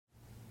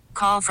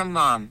call from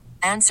mom.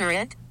 Answer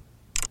it.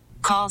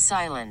 Call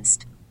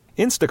silenced.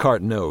 Instacart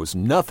knows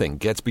nothing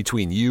gets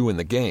between you and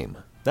the game.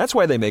 That's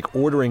why they make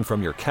ordering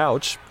from your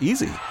couch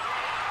easy.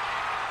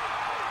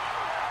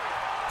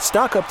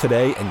 Stock up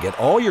today and get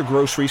all your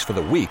groceries for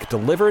the week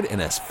delivered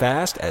in as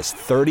fast as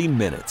 30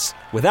 minutes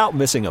without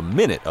missing a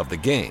minute of the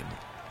game.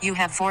 You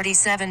have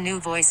 47 new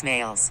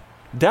voicemails.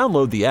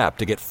 Download the app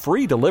to get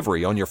free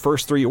delivery on your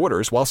first 3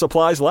 orders while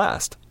supplies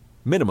last.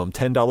 Minimum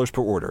 $10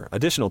 per order.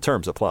 Additional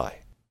terms apply.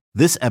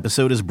 This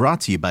episode is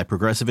brought to you by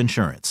Progressive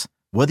Insurance.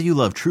 Whether you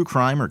love true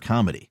crime or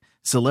comedy,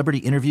 celebrity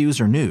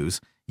interviews or news,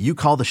 you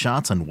call the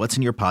shots on what's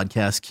in your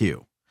podcast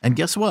queue. And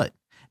guess what?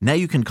 Now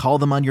you can call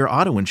them on your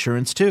auto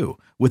insurance too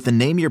with the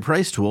Name Your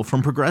Price tool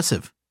from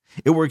Progressive.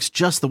 It works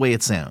just the way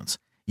it sounds.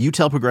 You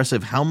tell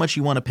Progressive how much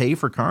you want to pay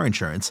for car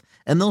insurance,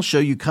 and they'll show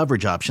you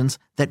coverage options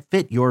that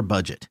fit your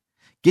budget.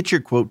 Get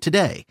your quote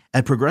today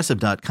at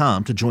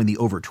Progressive.com to join the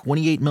over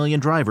 28 million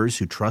drivers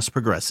who trust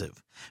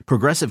Progressive.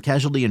 Progressive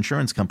Casualty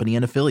Insurance Company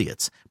and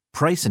Affiliates.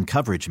 Price and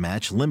coverage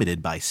match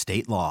limited by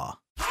state law.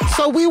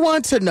 So we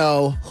want to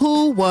know,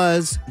 who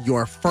was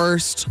your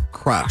first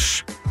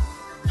crush?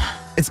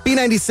 It's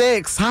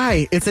B96.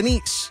 Hi, it's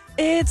Anish.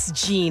 It's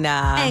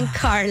Jeana. And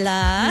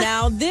Carla.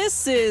 Now,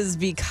 this is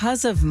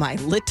because of my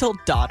little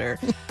daughter.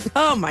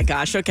 Oh, my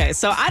gosh. Okay,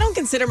 so I don't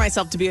consider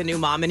myself to be a new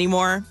mom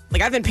anymore.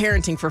 Like, I've been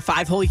parenting for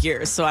 5 whole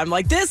years, so I'm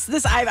like,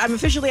 I'm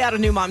officially out of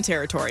new mom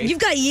territory. You've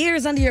got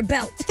years under your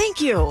belt.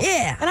 Thank you.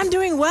 Yeah. And I'm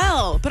doing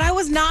well, but I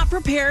was not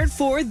prepared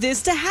for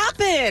this to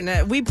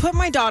happen. We put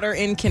my daughter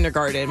in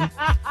kindergarten.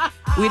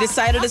 We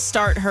decided to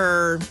start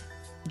her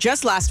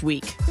just last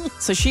week.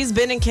 So she's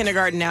been in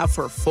kindergarten now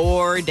for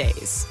 4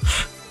 days.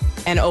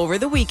 And over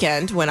the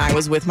weekend, when I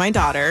was with my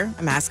daughter,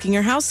 I'm asking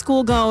her how's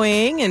school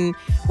going, and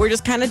we're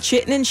just kind of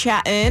chitting and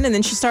chatting, and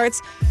then she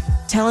starts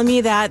telling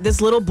me that this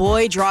little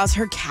boy draws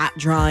her cat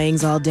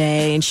drawings all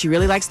day, and she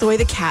really likes the way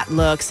the cat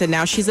looks, and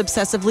now she's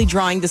obsessively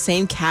drawing the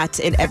same cat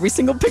in every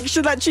single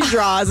picture that she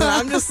draws, and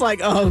I'm just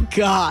like, oh,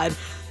 God.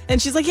 And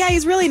she's like, yeah,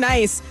 he's really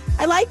nice.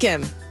 I like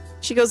him.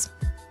 She goes,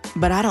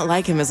 but I don't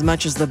like him as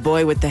much as the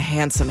boy with the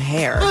handsome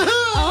hair.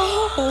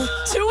 Oh,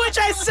 to which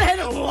I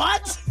said,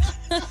 what?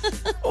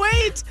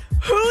 Wait,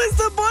 who is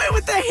the boy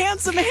with the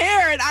handsome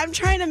hair? And I'm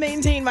trying to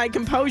maintain my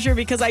composure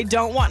because I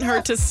don't want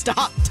her to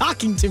stop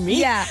talking to me.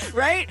 Yeah.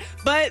 Right?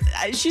 But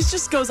she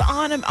just goes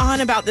on and on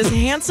about this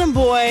handsome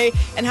boy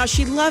and how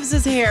she loves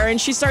his hair.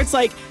 And she starts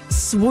like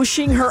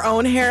swooshing her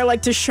own hair,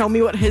 like to show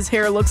me what his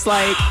hair looks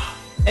like.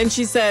 And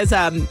she says,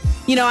 I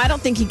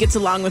don't think he gets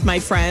along with my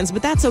friends,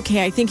 but that's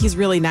okay. I think he's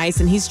really nice,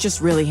 and he's just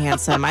really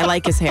handsome. I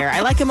like his hair. I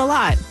like him a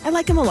lot. And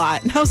I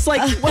was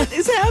like, what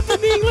is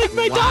happening? Like,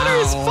 my daughter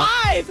is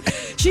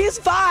 5. She is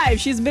 5.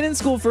 She's been in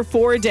school for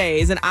 4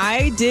 days, and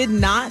I did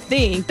not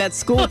think that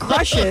school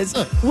crushes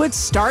would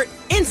start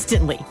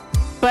instantly.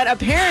 But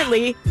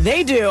apparently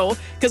they do,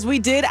 because we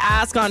did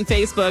ask on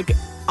Facebook,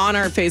 on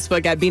our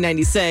Facebook at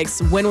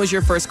B96, when was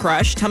your first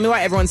crush? Tell me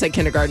why everyone said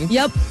kindergarten.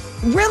 Yep.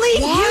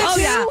 Really? Oh,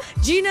 yeah.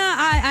 Jeana,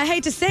 I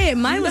hate to say it,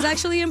 mine was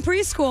actually in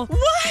preschool.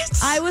 What?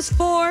 I was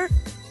 4,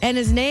 and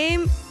his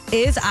name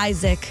is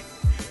Isaac.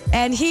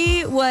 And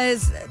he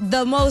was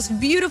the most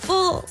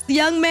beautiful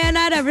young man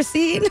I'd ever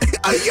seen.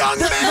 A young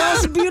man? The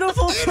most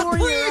beautiful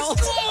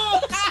 4-year-old.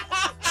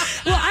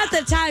 Well, at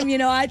the time,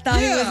 I thought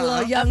he was a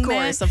little young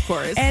man. Of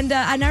course. And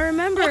I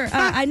remember,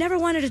 I never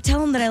wanted to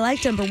tell him that I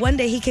liked him, but one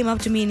day he came up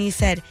to me and he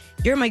said,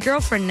 "You're my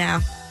girlfriend now."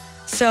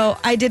 So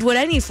I did what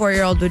any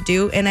 4-year-old would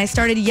do, and I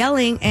started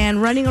yelling and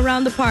running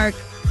around the park.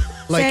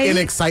 Like saying, in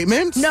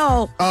excitement?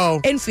 No. Oh.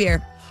 In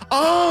fear.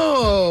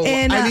 Oh.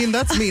 And, I mean,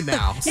 that's me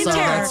now, so terror.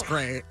 that's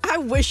great. I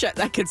wish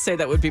I could say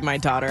that would be my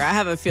daughter. I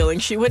have a feeling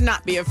she would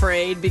not be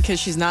afraid because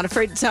she's not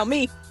afraid to tell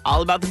me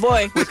all about the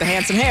boy with the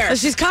handsome hair. So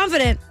she's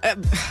confident.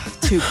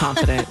 Too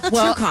confident.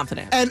 Well, too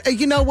confident. And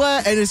you know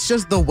what? And it's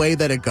just the way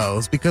that it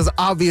goes, because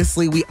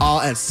obviously we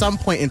all at some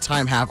point in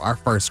time have our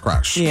first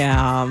crush.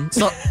 Yeah.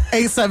 So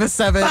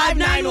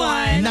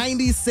 877-591.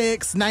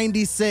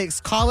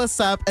 9696. Call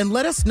us up and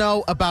let us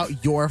know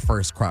about your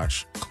first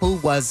crush. Who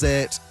was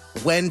it?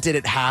 When did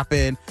it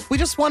happen? We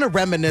just want to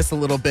reminisce a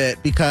little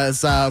bit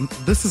because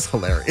this is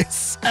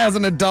hilarious. As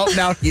an adult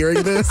now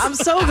hearing this. I'm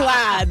so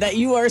glad that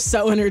you are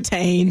so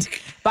entertained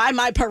by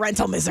my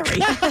parental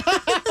misery.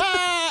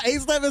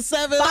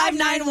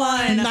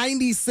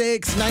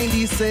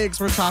 877-591-9696.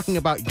 We're talking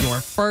about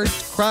your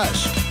first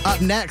crush. Up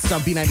next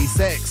on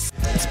B96.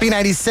 It's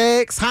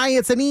B96. Hi,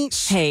 it's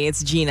Anish. Hey,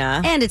 it's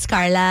Jeana. And it's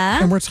Carla.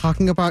 And we're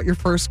talking about your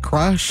first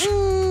crush.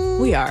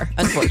 We are,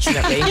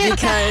 unfortunately,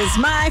 because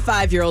my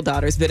 5-year-old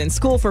daughter's been in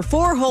school for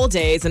 4 whole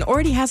days and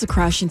already has a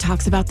crush and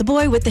talks about the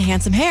boy with the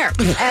handsome hair.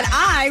 And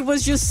I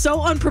was just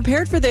so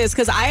unprepared for this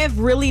because I have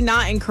really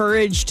not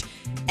encouraged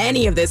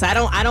any of this. I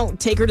don't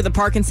take her to the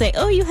park and say,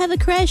 "Oh, you have a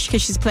crush,"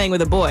 because she's playing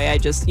with a boy. I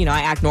just,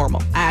 I act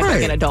normal. I act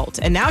like an adult.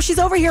 And now she's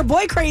over here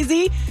boy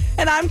crazy,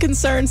 and I'm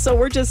concerned. So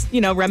we're just,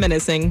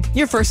 reminiscing.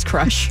 Your first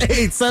crush.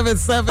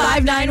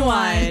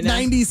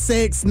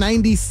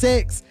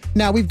 877-591-9696.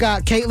 Now we've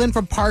got Caitlin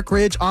from Park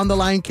Ridge on the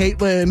line.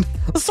 Caitlin,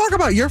 let's talk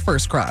about your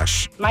first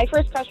crush. My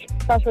first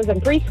crush was in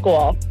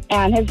preschool,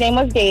 and his name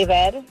was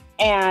David,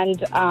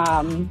 and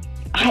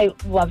I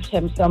loved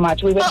him so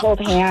much. We would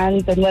hold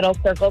hands in little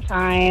circle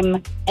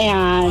time,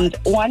 and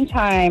one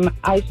time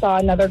I saw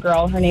another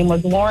girl, her name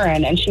was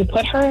Lauren, and she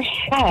put her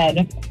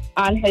head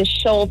on his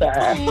shoulder.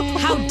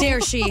 How dare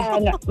she?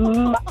 And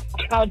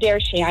how dare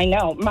she? I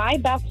know. My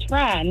best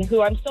friend,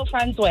 who I'm still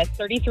friends with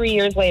 33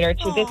 years later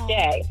to this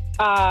day,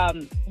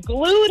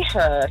 glued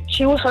her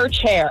to her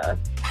chair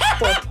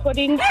for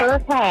putting her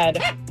head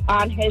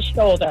on his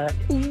shoulder.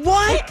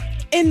 What?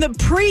 In the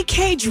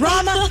pre-K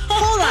drama?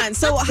 Hold on.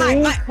 So,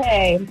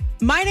 hi.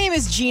 My name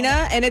is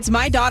Jeana, and it's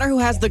my daughter who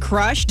has the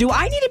crush. Do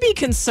I need to be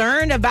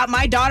concerned about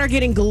my daughter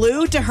getting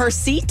glued to her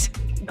seat?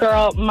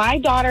 Girl, my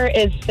daughter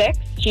is 6.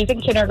 She's in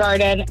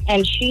kindergarten,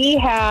 and she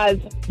has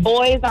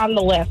boys on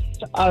the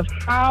list of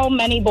how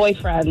many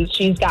boyfriends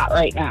she's got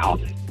right now.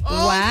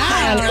 Wow.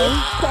 And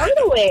it's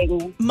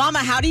startling. Mama,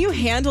 how do you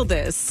handle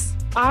this?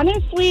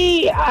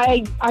 Honestly,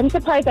 I'm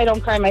surprised I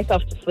don't cry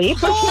myself to sleep.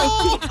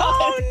 Oh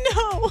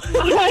no.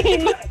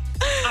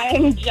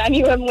 I'm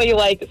genuinely,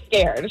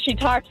 scared. She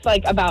talks,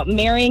 about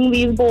marrying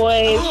these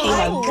boys. She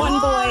has one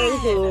boy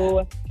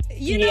who...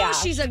 You know,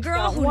 she's a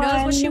girl who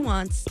knows what she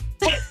wants.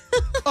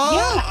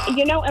 Yeah,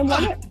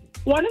 and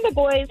one of the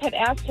boys had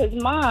asked his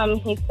mom,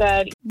 he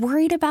said...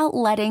 Worried about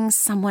letting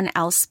someone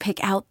else pick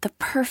out the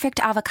perfect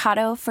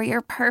avocado for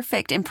your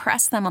perfect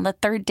impress them on the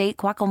third date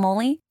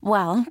guacamole?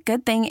 Well,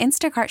 good thing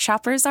Instacart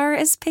shoppers are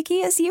as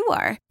picky as you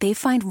are. They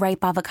find ripe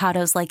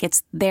avocados like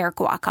it's their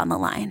guac on the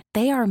line.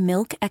 They are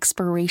milk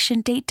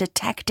expiration date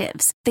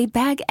detectives. They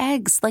bag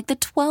eggs like the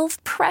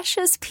 12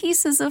 precious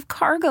pieces of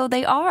cargo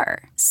they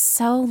are.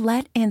 So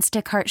let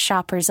Instacart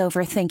shoppers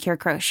overthink your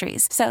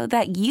groceries so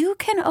that you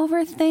can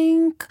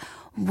overthink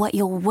what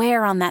you'll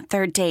wear on that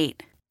third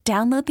date.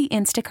 Download the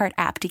Instacart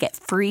app to get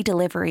free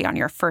delivery on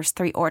your first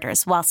 3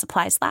 orders while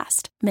supplies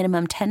last.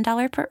 Minimum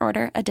 $10 per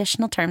order.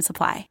 Additional terms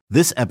apply.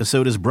 This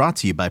episode is brought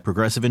to you by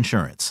Progressive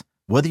Insurance.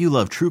 Whether you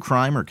love true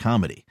crime or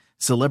comedy,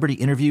 celebrity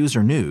interviews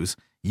or news,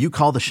 you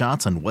call the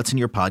shots on what's in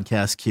your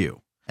podcast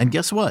queue. And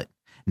guess what?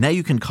 Now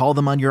you can call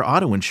them on your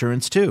auto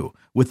insurance too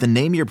with the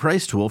Name Your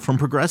Price tool from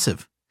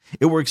Progressive.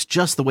 It works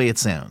just the way it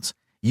sounds.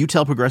 You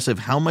tell Progressive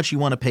how much you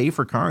want to pay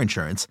for car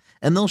insurance,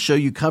 and they'll show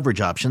you coverage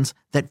options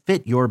that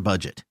fit your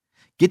budget.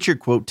 Get your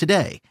quote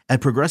today at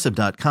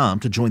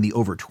Progressive.com to join the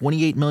over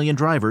 28 million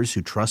drivers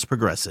who trust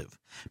Progressive.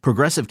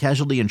 Progressive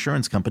Casualty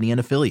Insurance Company and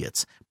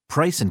Affiliates.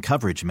 Price and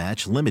coverage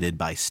match limited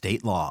by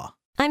state law.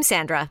 I'm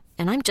Sandra,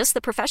 and I'm just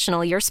the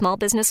professional your small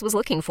business was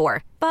looking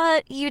for.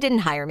 But you didn't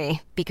hire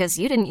me because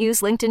you didn't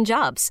use LinkedIn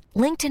Jobs.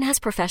 LinkedIn has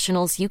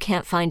professionals you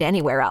can't find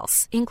anywhere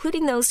else,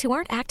 including those who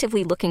aren't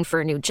actively looking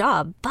for a new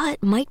job,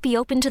 but might be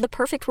open to the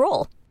perfect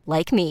role,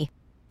 like me.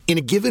 In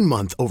a given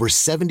month, over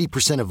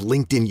 70% of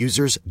LinkedIn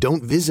users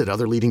don't visit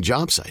other leading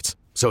job sites.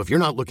 So if you're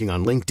not looking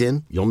on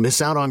LinkedIn, you'll miss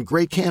out on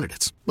great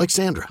candidates like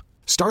Sandra.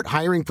 Start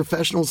hiring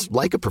professionals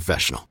like a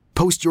professional.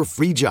 Post your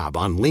free job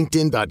on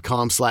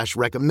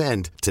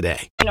linkedin.com/recommend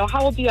today.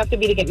 How old do you have to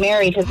be to get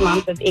married? His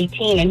mom says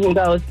 18, and he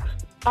goes,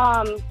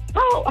 how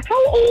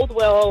old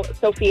will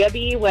Sophia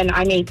be when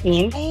I'm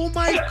 18? Oh,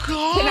 my God.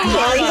 Can I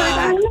marry her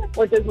then?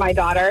 Which is my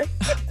daughter.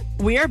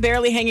 We are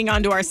barely hanging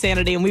on to our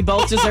sanity, and we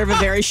both deserve a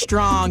very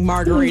strong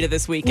margarita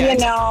this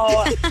weekend.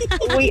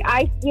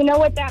 You know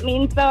what that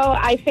means, though?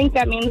 I think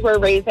that means we're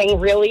raising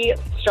really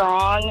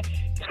strong,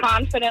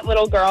 confident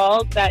little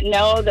girls that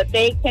know that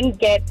they can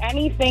get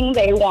anything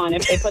they want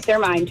if they put their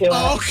mind to it.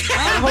 Okay.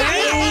 And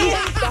hopefully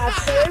that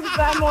serves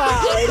them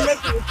well in the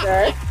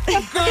future.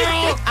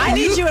 I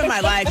need you in my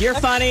life. You're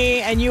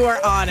funny, and you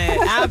are on it.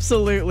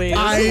 Absolutely. It's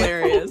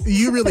hilarious.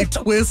 You really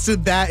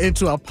twisted that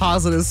into a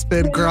positive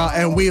spin, girl,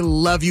 and we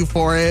love you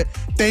for it.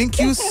 Thank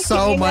you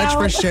so much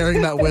for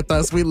sharing that with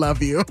us. We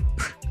love you.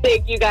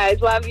 Thank you,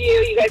 guys. Love you.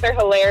 You guys are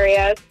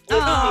hilarious.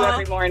 Listen to you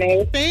every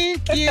morning.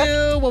 Thank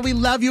you. Well, we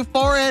love you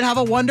for it. Have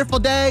a wonderful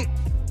day.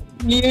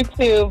 You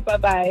too.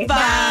 Bye-bye.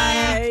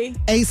 Bye.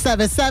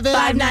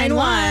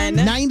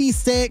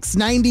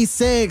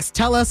 877-591-9696.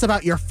 Tell us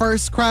about your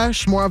first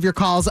crush. More of your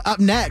calls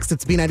up next.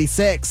 It's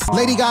B96.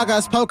 Lady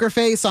Gaga's Poker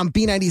Face on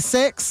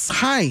B96.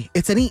 Hi,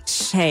 it's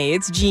Anish. Hey,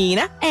 it's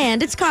Jeana.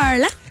 And it's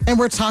Carla. And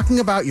we're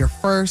talking about your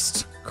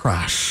first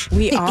crush.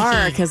 We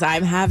are, because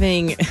I'm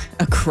having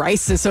a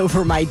crisis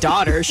over my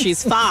daughter.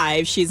 She's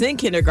 5. She's in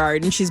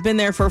kindergarten. She's been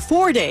there for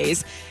 4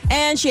 days,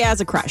 and she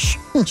has a crush.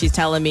 She's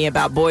telling me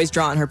about boys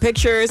drawing her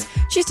pictures.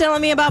 She's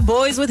telling me about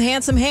boys with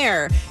handsome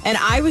hair. And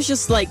I was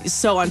just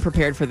so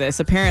unprepared for this.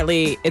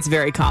 Apparently, it's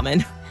very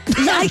common.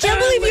 Yeah, I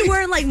can't believe you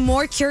weren't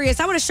more curious.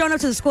 I would have shown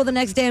up to the school the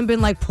next day and been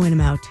point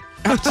him out.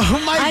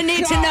 Oh my I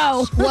need to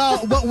know. Well,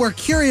 what we're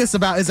curious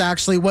about is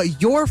actually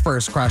what your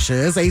first crush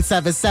is.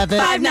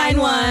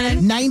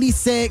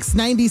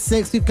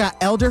 877-591-9696. We've got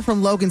Elder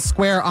from Logan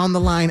Square on the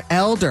line.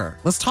 Elder,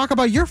 let's talk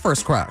about your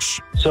first crush.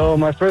 So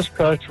my first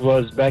crush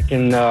was back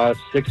in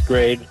 6th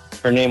grade.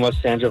 Her name was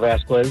Sandra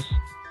Vasquez.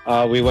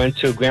 We went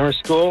to grammar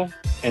school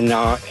in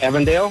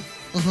Avondale,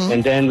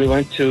 And then we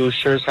went to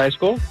Schurz High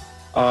School.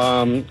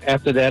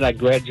 After that, I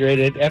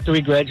graduated. After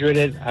we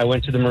graduated, I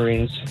went to the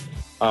Marines.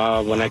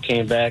 When I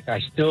came back, I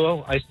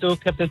still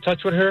kept in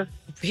touch with her.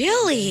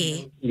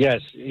 Really?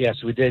 Yes,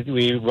 we did.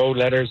 We wrote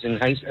letters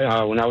when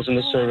I was in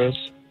the service.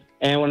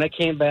 And when I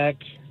came back,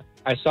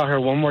 I saw her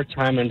one more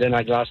time, and then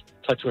I lost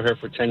touch with her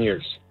for 10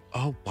 years.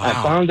 Oh, wow. I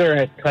found her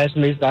at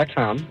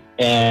classmates.com,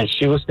 and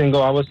she was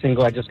single. I was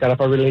single. I just got off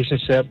a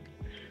relationship.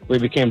 We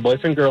became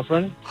boyfriend,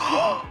 girlfriend.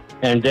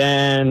 And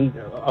then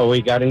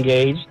we got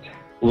engaged.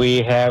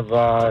 We have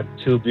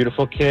 2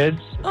 beautiful kids,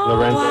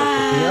 Lorenzo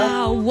and Sophia.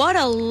 Wow, what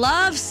a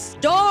love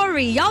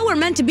story. Y'all were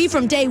meant to be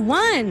from day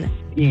one.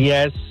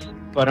 Yes,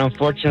 but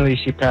unfortunately,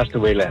 she passed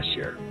away last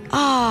year.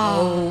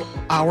 Oh.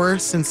 Our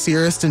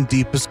sincerest and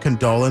deepest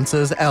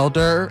condolences,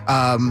 Elder.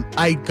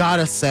 I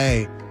gotta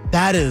say,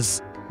 that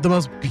is the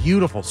most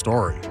beautiful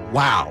story.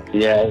 Wow.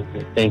 Yeah,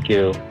 thank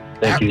you.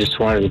 Thank you. Just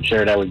wanted to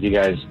share that with you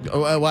guys.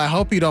 Well, I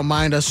hope you don't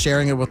mind us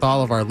sharing it with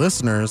all of our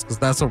listeners, because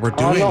that's what we're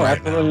doing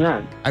right now.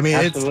 Not. I mean,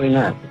 absolutely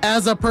not.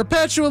 As a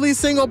perpetually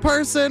single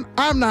person,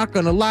 I'm not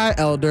going to lie,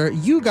 Elder.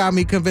 You got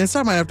me convinced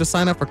I might have to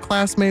sign up for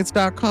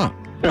classmates.com.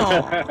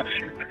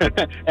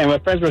 And my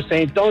friends were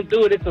saying, don't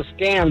do it. It's a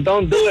scam.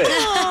 Don't do it.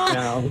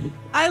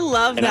 I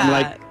love and that. I'm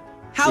like,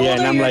 how old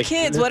are your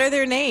kids? What are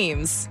their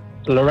names?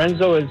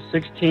 Lorenzo is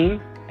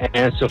 16.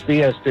 And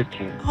Sophia is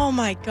 15. Oh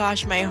my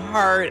gosh, my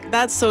heart.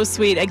 That's so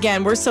sweet.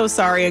 Again, we're so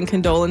sorry and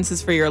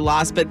condolences for your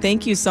loss, but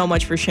thank you so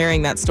much for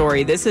sharing that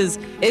story.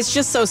 It's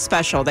just so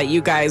special that you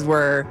guys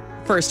were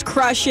first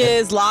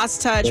crushes,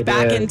 lost touch,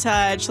 in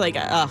touch. Like,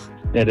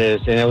 It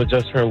is. And it was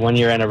just her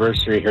 1-year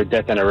anniversary, her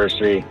death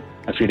anniversary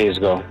a few days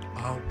ago.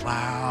 Oh,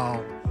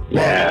 wow.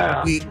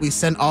 Yeah. Well, we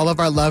send all of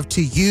our love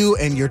to you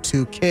and your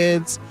 2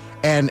 kids.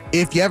 And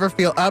if you ever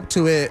feel up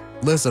to it,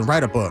 listen,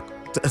 write a book.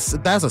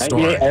 That's a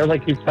story.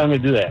 Everybody keeps telling me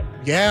to do that.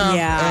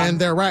 Yeah, and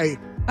they're right.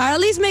 Or at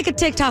least make a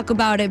TikTok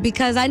about it,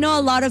 because I know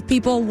a lot of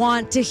people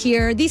want to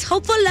hear these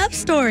hopeful love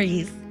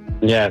stories.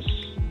 Yes.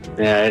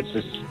 Yeah,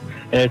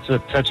 it's a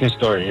touching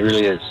story. It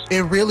really is.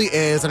 It really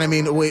is. And I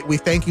mean, we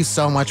thank you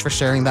so much for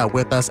sharing that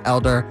with us,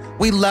 Elder.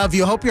 We love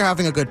you. Hope you're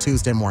having a good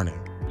Tuesday morning.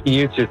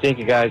 You too. Thank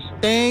you, guys.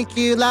 Thank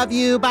you. Love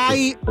you.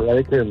 Bye.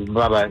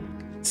 Bye-bye.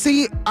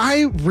 See,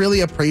 I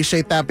really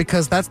appreciate that,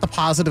 because that's the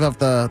positive of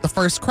the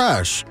first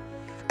crush.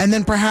 And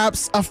then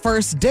perhaps a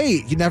first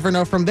date. You never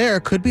know from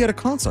there. Could be at a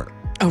concert.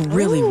 A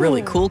really,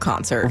 really cool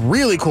concert.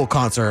 Really cool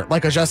concert.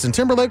 Like a Justin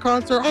Timberlake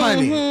concert.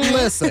 Honey,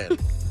 listen.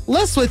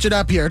 Let's switch it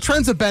up here.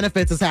 Trends of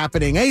Benefits is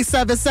happening.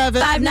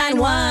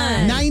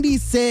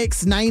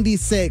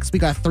 877-591-9696. We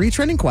got 3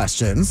 trending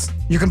questions.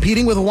 You're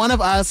competing with one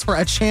of us for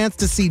a chance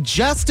to see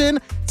Justin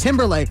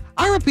Timberlake.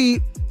 I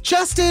repeat,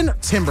 Justin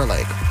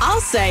Timberlake. I'll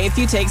say, if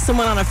you take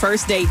someone on a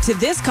first date to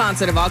this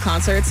concert of all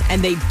concerts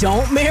and they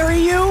don't marry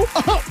you,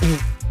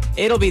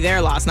 it'll be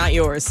their loss, not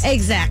yours.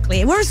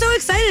 Exactly. We're so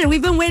excited.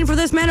 We've been waiting for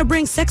this man to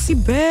bring sexy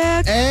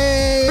back.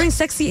 Hey. Bring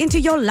sexy into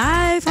your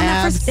life on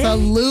that first date.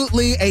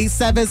 Absolutely.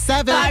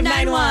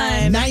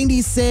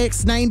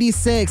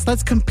 877-591-9696.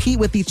 Let's compete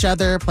with each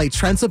other, play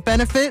Trends with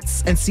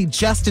Benefits, and see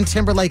Justin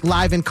Timberlake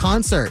live in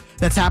concert.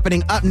 That's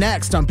happening up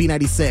next on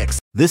B96.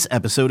 This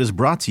episode is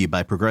brought to you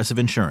by Progressive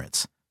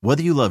Insurance.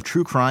 Whether you love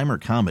true crime or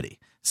comedy,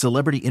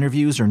 celebrity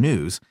interviews or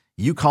news,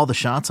 you call the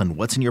shots on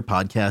what's in your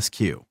podcast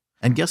queue.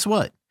 And guess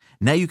what?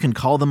 Now you can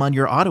call them on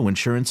your auto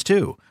insurance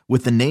too,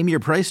 with the Name Your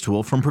Price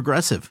tool from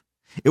Progressive.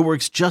 It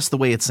works just the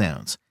way it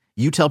sounds.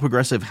 You tell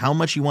Progressive how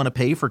much you want to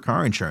pay for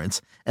car insurance,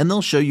 and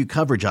they'll show you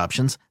coverage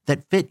options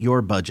that fit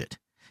your budget.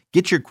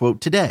 Get your quote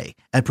today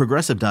at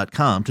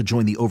Progressive.com to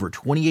join the over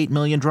 28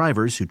 million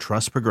drivers who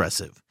trust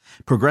Progressive.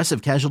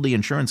 Progressive Casualty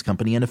Insurance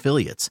Company and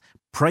Affiliates.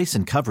 Price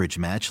and coverage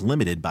match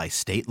limited by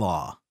state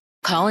law.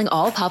 Calling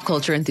all pop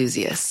culture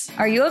enthusiasts.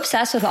 Are you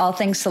obsessed with all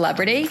things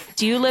celebrity?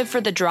 Do you live for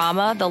the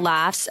drama, the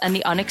laughs, and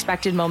the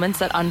unexpected moments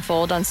that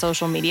unfold on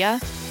social media?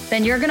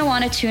 Then you're going to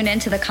want to tune in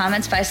to the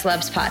Comments by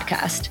Celebs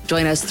podcast.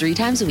 Join us 3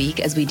 times a week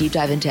as we deep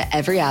dive into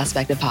every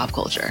aspect of pop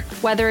culture.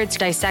 Whether it's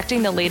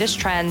dissecting the latest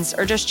trends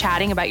or just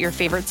chatting about your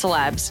favorite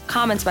celebs,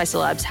 Comments by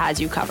Celebs has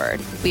you covered.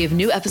 We have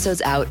new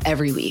episodes out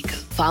every week.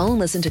 Follow and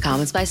listen to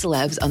Comments by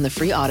Celebs on the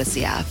free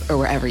Odyssey app or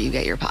wherever you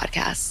get your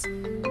podcasts.